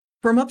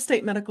From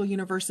Upstate Medical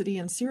University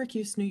in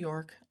Syracuse, New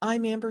York,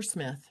 I'm Amber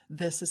Smith.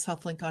 This is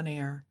HealthLink on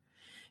Air.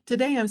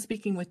 Today I'm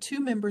speaking with two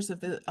members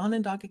of the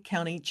Onondaga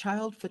County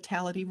Child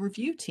Fatality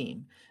Review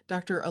Team,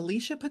 Dr.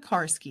 Alicia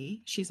Pekarsky,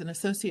 she's an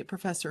associate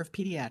professor of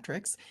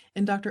pediatrics,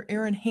 and Dr.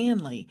 Erin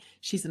Hanley,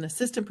 she's an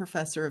assistant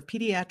professor of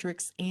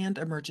pediatrics and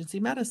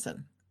emergency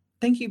medicine.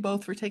 Thank you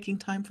both for taking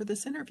time for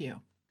this interview.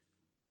 Thank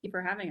you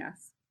for having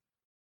us.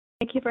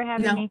 Thank you for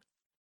having Now, me.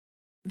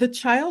 the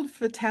Child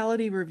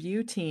Fatality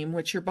Review Team,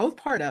 which you're both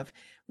part of,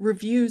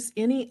 reviews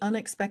any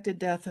unexpected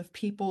death of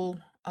people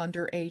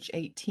under age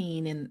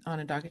 18 in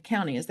Onondaga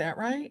County. Is that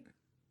right?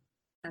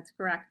 That's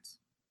correct.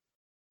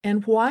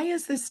 And why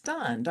is this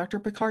done? Dr.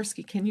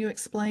 Pekarsky, can you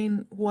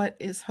explain what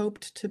is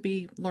hoped to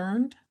be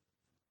learned?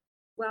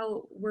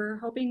 Well, we're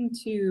hoping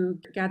to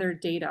gather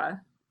data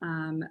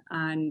on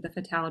the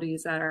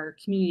fatalities that our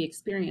community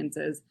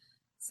experiences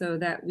so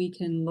that we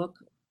can look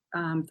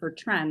for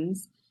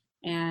trends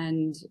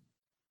and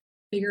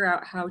figure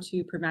out how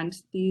to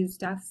prevent these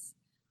deaths.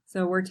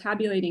 So we're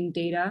tabulating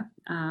data,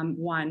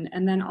 one,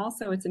 and then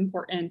also it's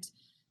important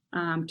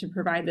to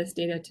provide this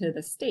data to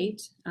the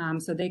state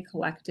so they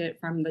collect it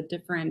from the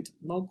different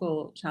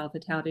local child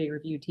fatality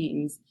review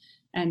teams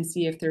and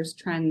see if there's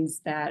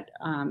trends that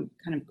kind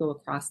of go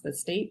across the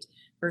state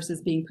versus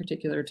being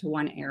particular to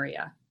one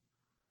area.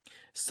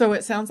 So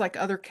it sounds like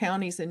other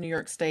counties in New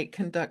York State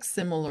conduct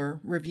similar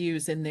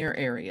reviews in their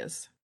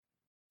areas.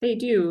 They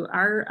do.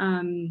 Our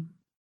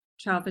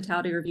child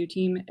fatality review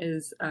team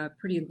is a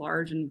pretty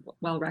large and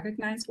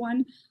well-recognized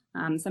one.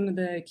 Some of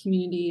the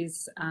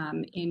communities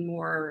in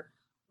more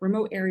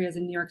remote areas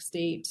in New York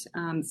State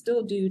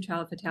still do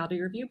child fatality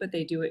review, but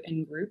they do it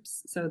in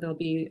groups. So there'll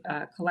be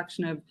a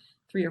collection of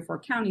 3 or 4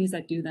 counties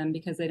that do them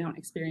because they don't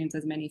experience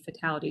as many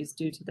fatalities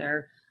due to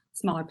their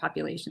smaller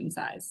population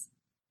size.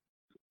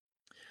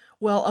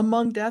 Well,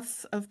 among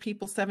deaths of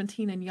people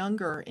 17 and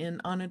younger in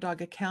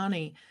Onondaga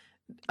County,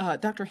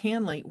 Dr.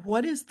 Hanley,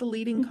 what is the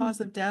leading cause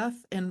of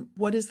death and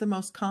what is the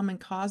most common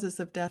causes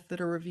of death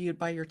that are reviewed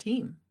by your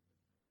team?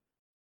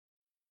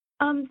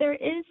 There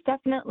is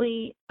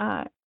definitely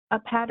a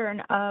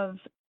pattern of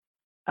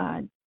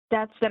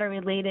deaths that are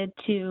related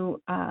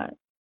to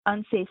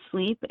unsafe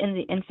sleep in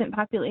the infant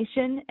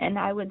population. And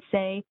I would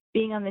say,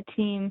 being on the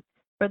team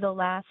for the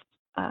last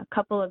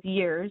couple of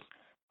years,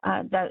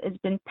 that has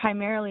been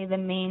primarily the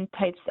main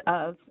types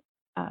of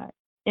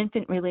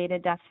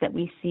infant-related deaths that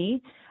we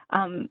see.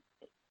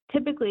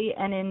 Typically,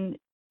 and in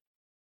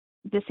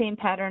the same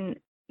pattern,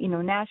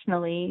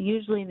 nationally,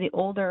 usually the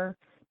older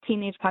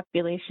teenage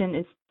population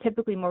is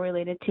typically more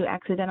related to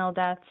accidental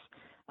deaths,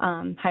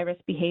 high-risk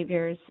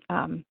behaviors,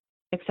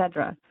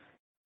 etc.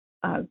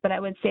 But I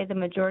would say the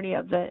majority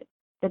of the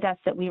deaths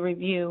that we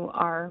review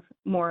are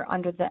more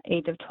under the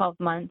age of 12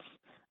 months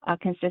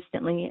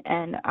consistently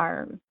and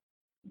are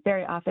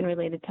very often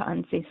related to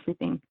unsafe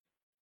sleeping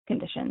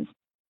conditions.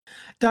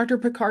 Dr.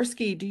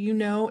 Pekarsky, do you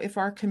know if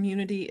our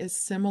community is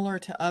similar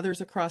to others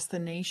across the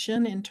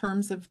nation in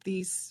terms of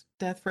these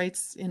death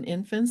rates in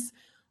infants,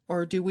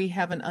 or do we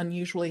have an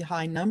unusually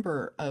high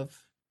number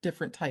of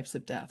different types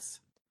of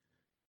deaths?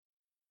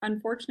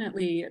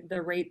 Unfortunately,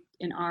 the rate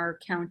in our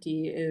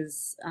county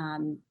is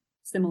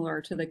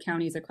similar to the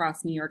counties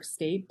across New York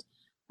State.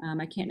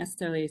 I can't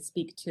necessarily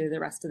speak to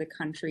the rest of the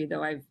country,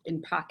 though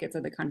in pockets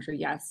of the country,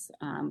 yes.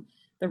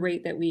 The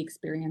rate that we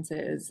experience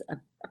is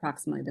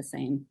approximately the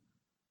same.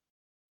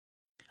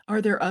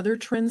 Are there other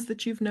trends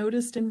that you've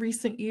noticed in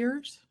recent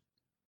years?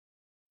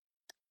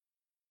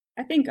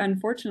 I think,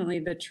 unfortunately,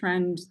 the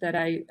trend that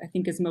I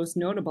think is most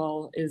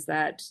notable is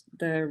that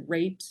the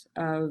rate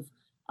of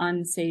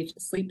unsafe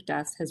sleep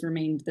deaths has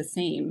remained the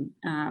same.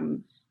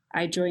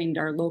 I joined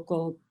our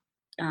local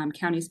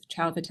county's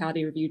child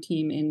fatality review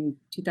team in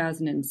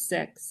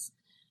 2006,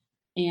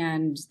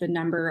 and the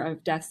number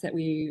of deaths that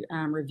we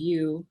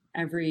review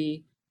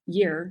every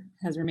year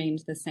has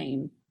remained the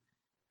same.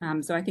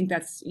 So I think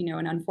that's,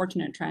 an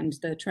unfortunate trend.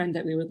 The trend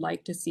that we would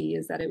like to see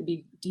is that it would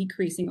be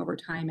decreasing over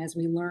time as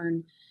we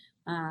learn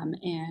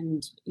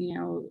and,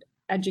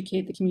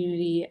 educate the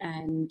community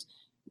and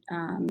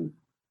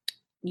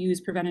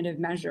use preventative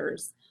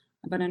measures.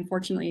 But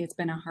unfortunately, it's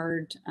been a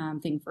hard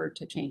thing for it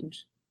to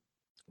change.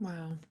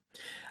 Wow.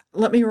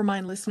 Let me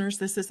remind listeners,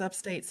 this is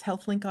Upstate's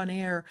HealthLink on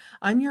Air.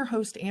 I'm your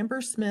host, Amber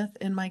Smith,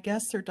 and my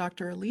guests are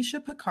Dr. Alicia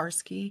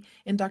Pekarsky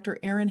and Dr.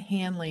 Erin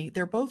Hanley.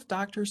 They're both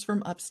doctors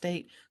from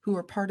Upstate who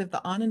are part of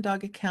the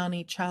Onondaga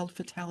County Child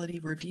Fatality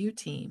Review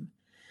Team.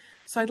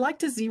 So I'd like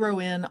to zero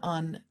in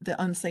on the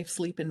unsafe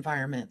sleep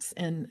environments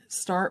and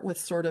start with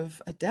sort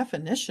of a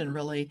definition,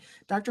 really.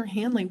 Dr.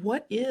 Hanley,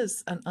 what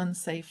is an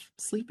unsafe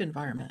sleep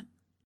environment?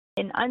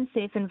 An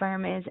unsafe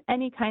environment is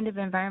any kind of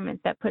environment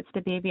that puts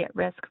the baby at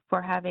risk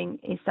for having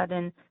a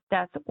sudden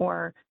death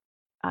or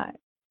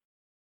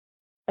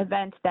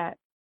event that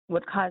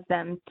would cause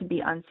them to be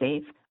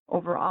unsafe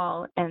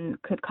overall and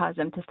could cause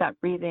them to stop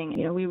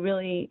breathing. We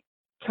really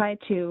try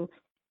to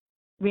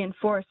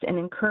reinforce and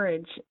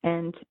encourage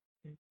and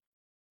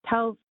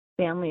tell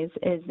families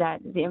is that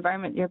the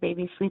environment your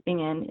baby's sleeping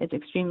in is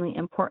extremely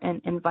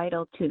important and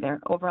vital to their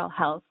overall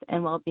health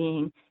and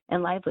well-being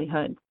and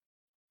livelihood.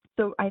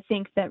 So I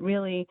think that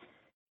really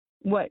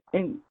what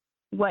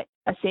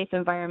a safe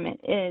environment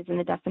is, and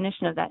the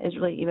definition of that is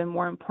really even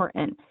more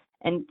important.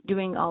 And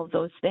doing all of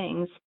those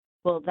things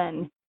will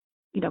then,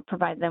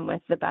 provide them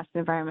with the best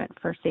environment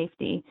for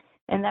safety.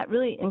 And that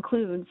really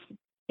includes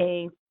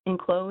a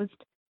enclosed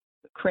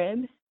crib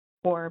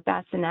or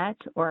bassinet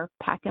or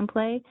pack and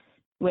play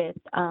with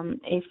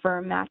a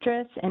firm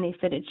mattress and a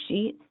fitted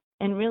sheet,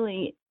 and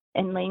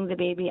laying the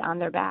baby on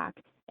their back.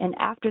 And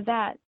after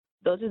that,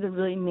 those are the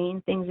really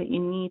main things that you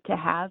need to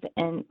have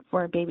and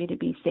for a baby to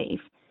be safe.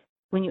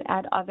 When you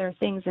add other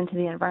things into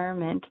the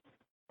environment,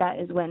 that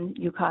is when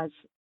you cause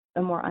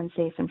a more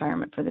unsafe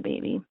environment for the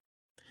baby.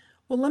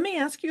 Well, let me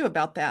ask you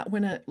about that.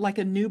 When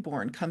a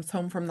newborn comes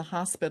home from the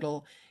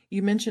hospital,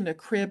 you mentioned a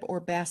crib or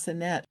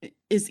bassinet.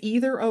 Is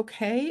either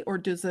okay, or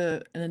does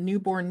a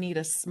newborn need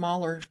a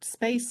smaller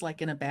space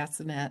like in a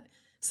bassinet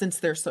since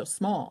they're so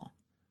small?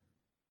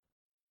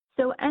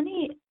 So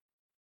any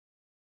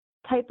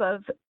type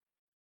of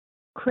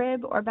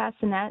crib or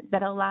bassinet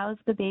that allows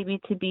the baby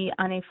to be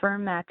on a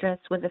firm mattress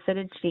with a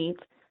fitted sheet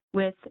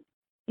with,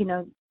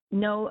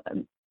 no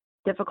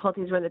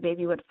difficulties where the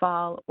baby would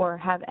fall or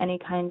have any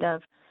kind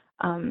of,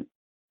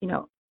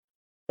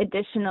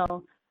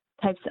 additional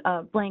types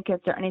of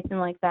blankets or anything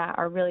like that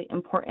are really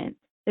important.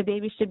 The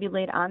baby should be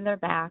laid on their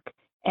back,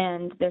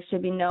 and there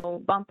should be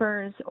no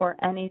bumpers or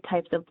any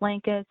types of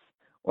blankets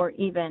or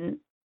even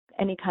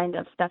any kind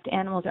of stuffed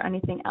animals or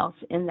anything else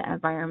in the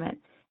environment.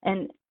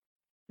 And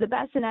the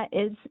bassinet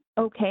is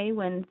okay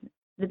when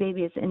the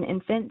baby is an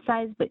infant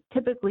size, but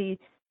typically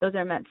those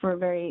are meant for a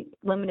very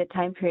limited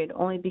time period,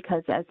 only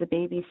because as the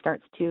baby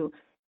starts to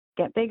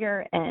get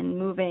bigger and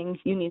moving,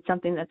 you need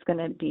something that's going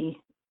to be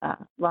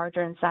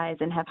larger in size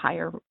and have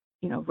higher,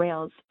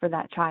 rails for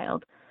that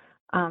child.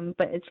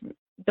 But it's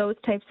those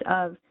types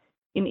of,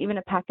 even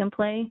a pack and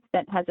play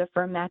that has a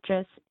firm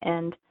mattress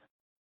and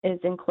is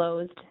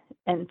enclosed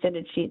and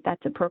fitted sheet,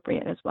 that's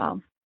appropriate as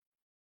well.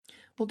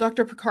 Well,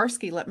 Dr.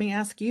 Pekarsky, let me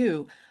ask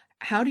you,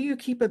 how do you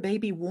keep a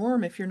baby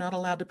warm if you're not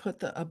allowed to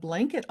put a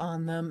blanket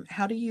on them?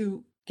 How do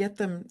you get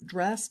them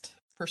dressed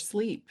for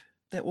sleep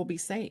that will be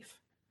safe?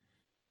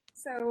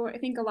 So I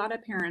think a lot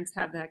of parents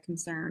have that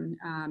concern,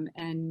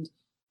 and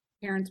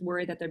parents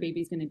worry that their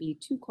baby's going to be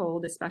too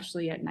cold,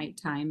 especially at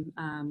nighttime,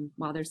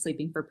 while they're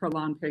sleeping for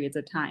prolonged periods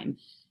of time.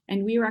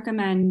 And we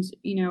recommend,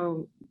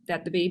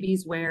 that the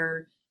babies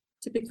wear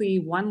typically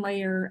one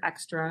layer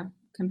extra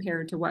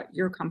compared to what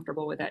you're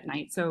comfortable with at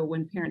night. So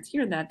when parents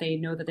hear that, they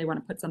know that they want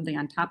to put something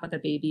on top of the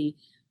baby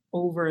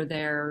over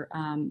their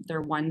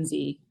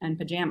onesie and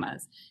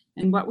pajamas.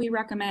 And what we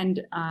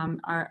recommend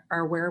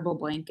are wearable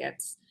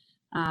blankets.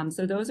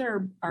 So those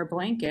are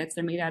blankets.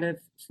 They're made out of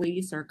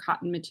fleece or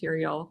cotton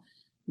material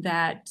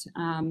that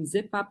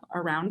zip up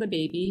around the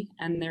baby,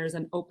 and there's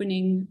an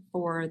opening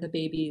for the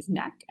baby's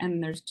neck,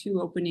 and there's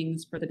two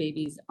openings for the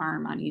baby's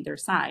arm on either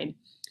side.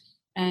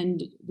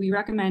 And we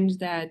recommend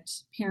that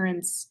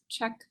parents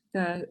check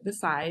the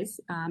size.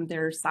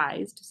 They're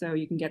sized, so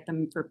you can get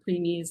them for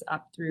preemies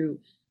up through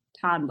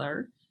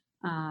toddler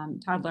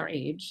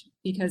age,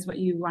 because what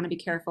you want to be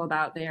careful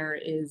about there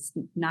is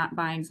not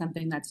buying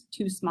something that's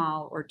too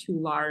small or too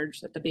large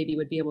that the baby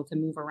would be able to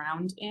move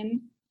around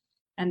in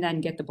and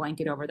then get the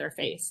blanket over their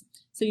face.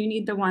 So you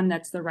need the one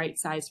that's the right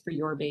size for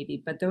your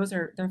baby, but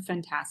they're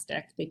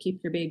fantastic. They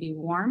keep your baby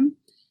warm.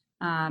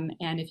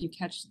 And if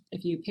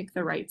you pick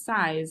the right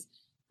size,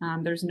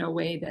 there's no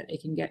way that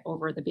it can get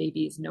over the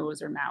baby's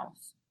nose or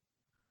mouth.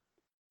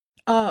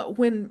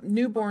 When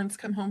newborns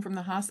come home from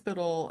the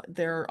hospital,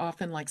 they're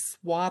often like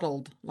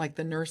swaddled, like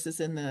the nurses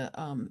in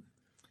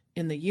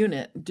the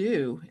unit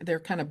do. They're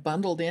kind of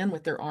bundled in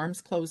with their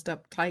arms closed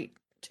up tight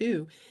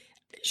too.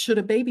 Should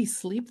a baby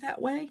sleep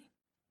that way?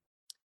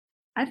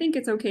 I think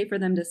it's okay for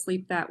them to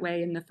sleep that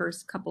way in the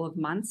first couple of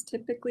months,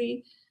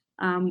 typically.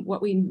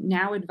 What we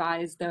now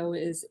advise, though,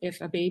 is if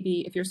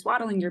you're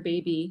swaddling your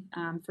baby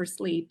for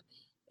sleep,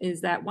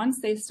 is that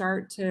once they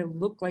start to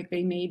look like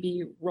they may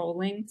be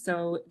rolling,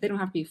 so they don't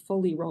have to be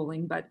fully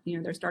rolling, but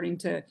they're starting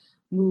to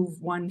move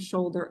one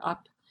shoulder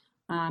up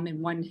and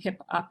one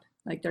hip up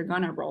like they're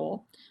gonna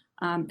roll,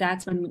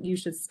 that's when you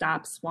should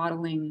stop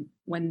swaddling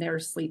when they're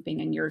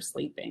sleeping and you're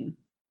sleeping.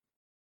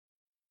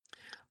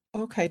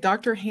 Okay,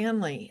 Dr.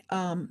 Hanley,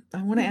 I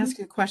want to ask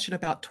you a question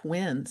about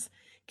twins.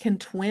 Can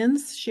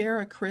twins share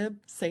a crib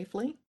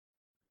safely?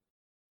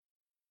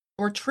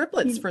 Or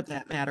triplets for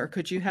that matter?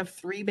 Could you have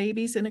 3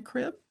 babies in a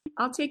crib?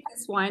 I'll take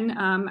this one.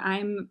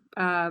 I'm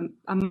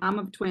a mom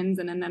of twins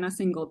and then a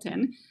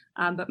singleton,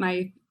 but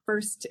my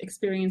first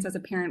experience as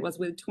a parent was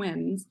with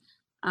twins.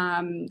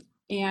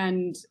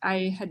 And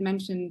I had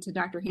mentioned to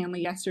Dr.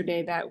 Hanley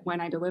yesterday that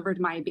when I delivered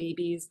my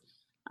babies,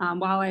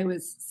 while I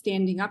was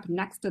standing up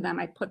next to them,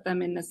 I put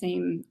them in the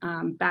same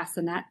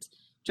bassinet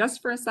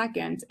just for a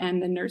second.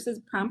 And the nurses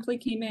promptly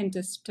came in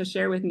to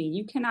share with me,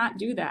 you cannot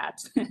do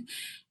that.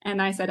 And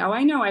I said, oh,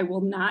 I know, I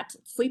will not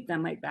sleep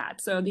them like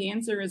that. So the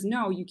answer is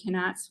no, you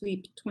cannot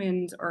sleep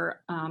twins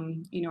or,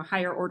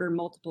 higher order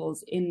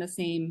multiples in the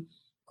same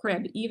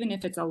crib, even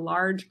if it's a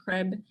large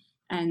crib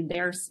and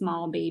they're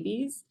small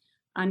babies.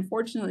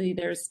 unfortunately,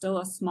 there's still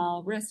a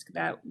small risk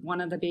that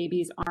one of the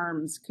baby's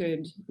arms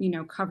could,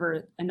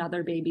 cover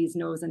another baby's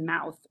nose and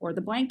mouth, or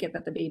the blanket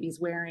that the baby's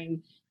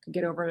wearing could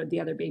get over the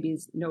other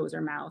baby's nose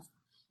or mouth.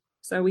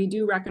 So we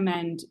do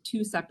recommend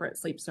 2 separate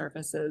sleep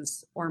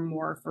surfaces or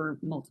more for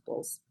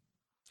multiples.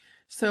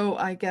 So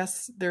I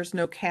guess there's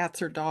no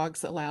cats or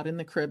dogs allowed in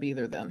the crib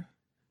either then.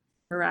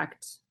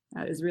 Correct.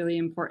 That is really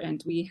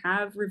important. We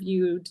have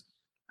reviewed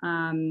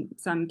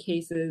some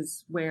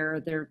cases where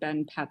there have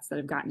been pets that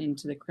have gotten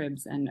into the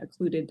cribs and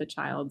occluded the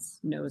child's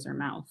nose or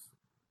mouth.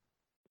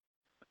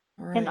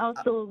 All And right.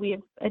 also, we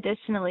have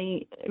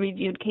additionally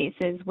reviewed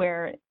cases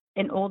where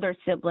an older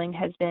sibling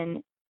has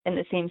been in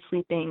the same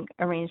sleeping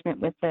arrangement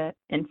with the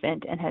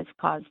infant and has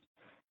caused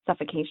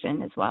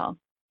suffocation as well.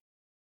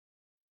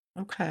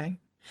 Okay.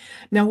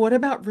 Now, what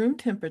about room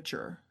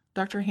temperature?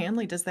 Dr.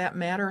 Hanley, does that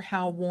matter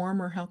how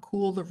warm or how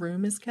cool the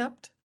room is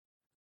kept?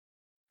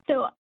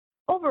 So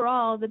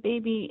overall, the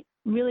baby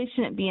really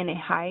shouldn't be in a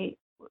high,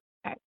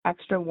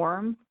 extra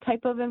warm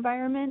type of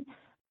environment.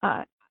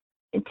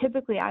 And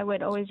typically, I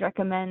would always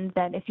recommend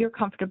that if you're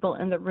comfortable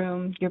in the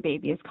room, your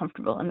baby is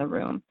comfortable in the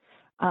room.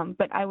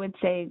 But I would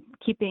say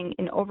keeping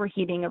and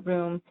overheating a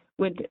room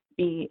would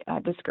be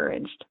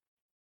discouraged.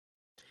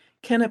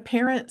 Can a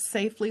parent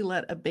safely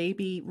let a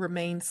baby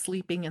remain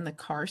sleeping in the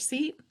car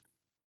seat?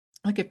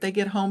 Like if they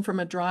get home from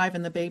a drive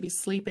and the baby's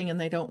sleeping and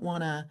they don't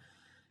want to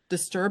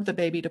disturb the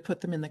baby to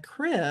put them in the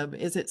crib,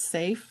 is it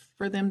safe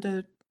for them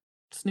to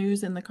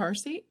snooze in the car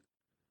seat?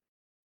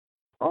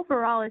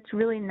 Overall, it's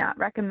really not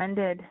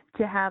recommended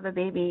to have a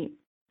baby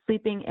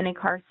sleeping in a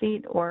car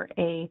seat or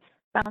a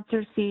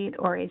bouncer seat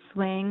or a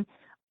swing.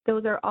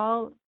 Those are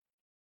all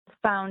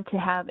found to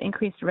have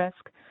increased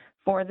risk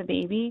for the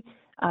baby.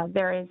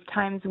 There is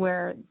times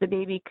where the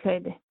baby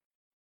could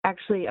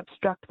actually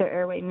obstruct their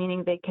airway,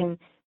 meaning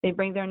they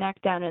bring their neck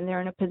down and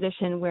they're in a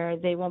position where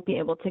they won't be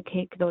able to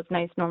take those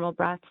nice normal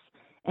breaths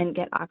and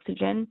get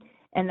oxygen,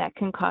 and that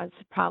can cause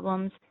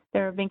problems.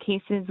 There have been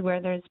cases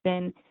where there's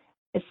been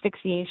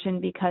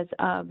asphyxiation because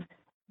of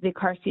the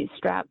car seat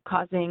strap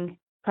causing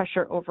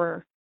pressure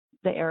over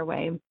the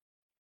airway.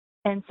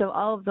 And so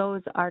all of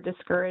those are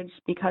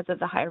discouraged because of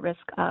the high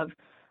risk of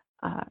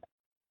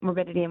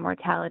morbidity and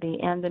mortality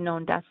and the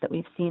known deaths that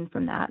we've seen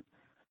from that.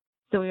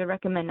 So we would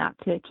recommend not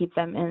to keep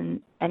them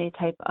in any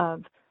type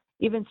of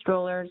even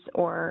strollers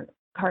or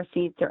car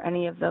seats or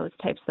any of those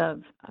types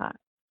of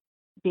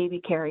baby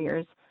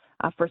carriers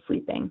for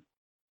sleeping.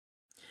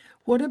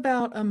 What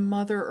about a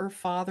mother or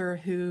father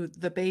who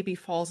the baby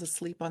falls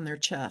asleep on their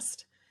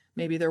chest?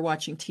 Maybe they're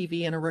watching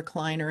TV in a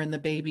recliner and the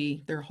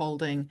baby they're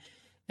holding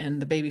and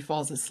the baby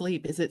falls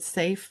asleep. Is it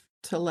safe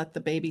to let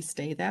the baby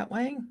stay that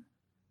way?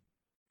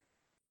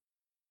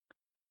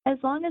 As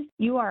long as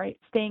you are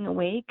staying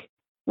awake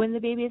when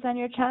the baby is on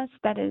your chest,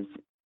 that is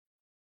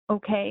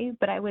okay,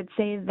 but I would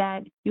say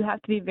that you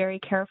have to be very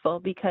careful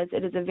because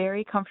it is a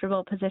very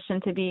comfortable position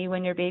to be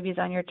when your baby's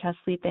on your chest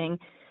sleeping.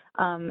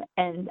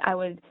 And I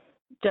would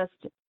just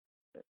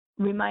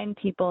remind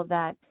people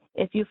that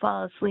if you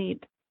fall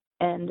asleep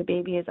and the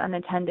baby is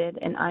unattended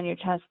and on your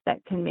chest,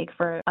 that can make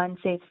for an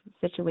unsafe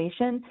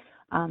situation.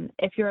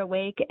 If you're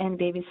awake and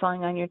baby's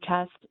falling on your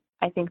chest,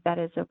 I think that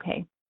is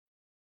okay.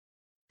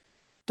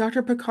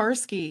 Dr.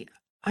 Pekarsky,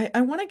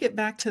 I want to get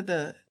back to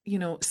the,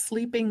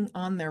 sleeping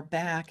on their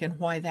back and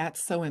why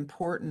that's so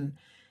important.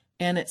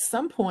 And at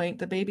some point,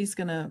 the baby's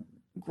going to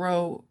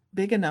grow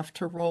big enough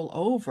to roll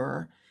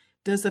over.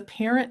 Does a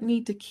parent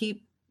need to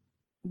keep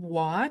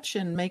watch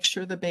and make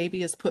sure the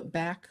baby is put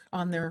back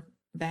on their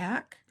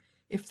back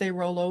if they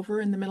roll over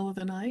in the middle of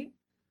the night?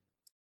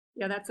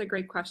 Yeah, that's a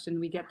great question.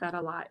 We get that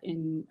a lot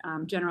in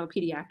general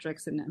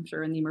pediatrics, and I'm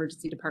sure in the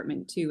emergency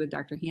department too with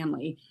Dr.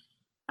 Hanley.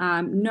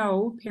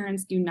 No,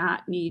 parents do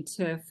not need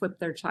to flip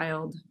their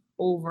child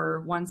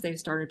over once they've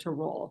started to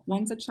roll.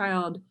 Once a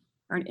child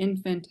or an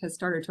infant has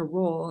started to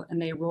roll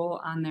and they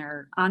roll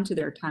onto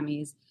their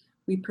tummies,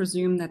 we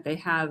presume that they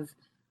have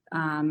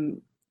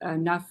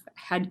enough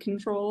head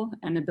control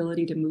and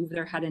ability to move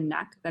their head and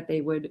neck that they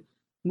would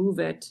move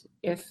it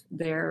if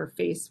their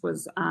face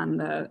was on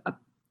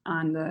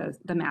the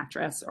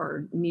mattress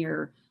or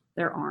near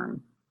their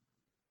arm.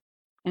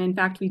 And in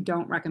fact, we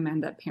don't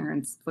recommend that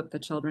parents flip the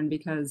children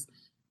because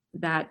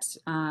that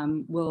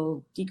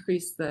will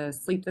decrease the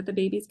sleep that the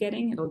baby's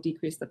getting. It'll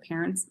decrease the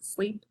parents'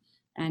 sleep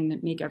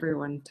and make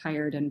everyone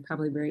tired and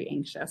probably very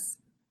anxious.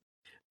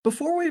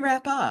 Before we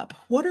wrap up,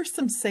 what are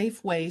some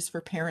safe ways for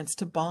parents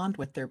to bond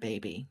with their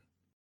baby?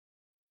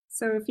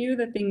 So a few of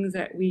the things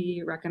that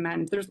we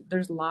recommend,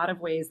 there's a lot of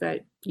ways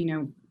that,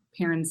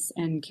 parents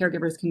and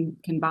caregivers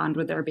can bond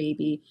with their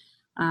baby.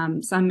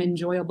 Some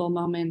enjoyable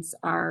moments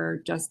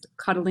are just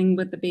cuddling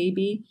with the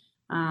baby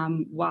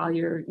while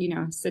you're,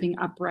 sitting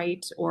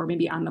upright or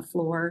maybe on the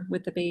floor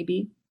with the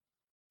baby.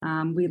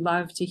 We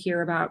love to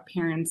hear about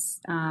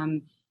parents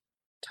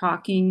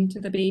talking to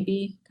the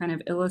baby, kind of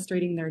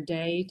illustrating their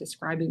day,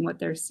 describing what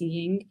they're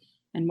seeing,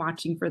 and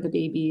watching for the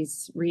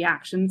baby's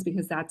reactions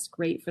because that's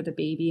great for the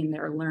baby and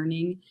their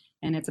learning,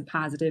 and it's a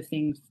positive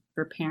thing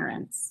for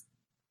parents.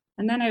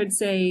 And then I would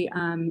say,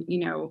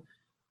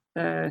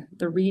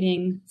 the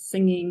reading,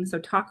 singing. So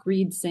talk,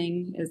 read,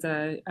 sing is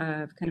a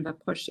kind of a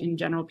push in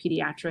general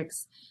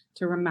pediatrics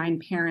to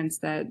remind parents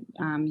that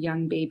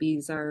young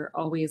babies are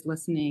always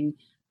listening,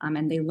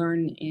 and they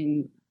learn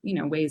in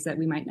ways that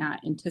we might not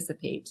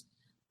anticipate.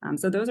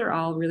 So those are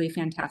all really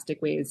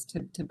fantastic ways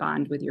to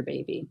bond with your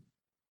baby.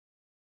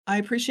 I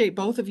appreciate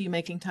both of you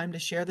making time to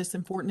share this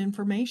important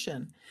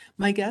information.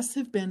 My guests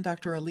have been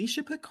Dr.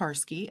 Alicia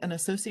Pekarsky, an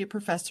associate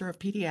professor of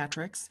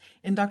pediatrics,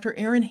 and Dr.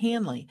 Erin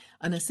Hanley,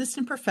 an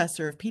assistant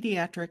professor of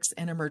pediatrics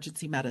and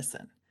emergency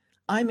medicine.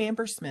 I'm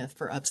Amber Smith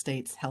for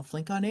Upstate's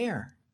HealthLink on Air.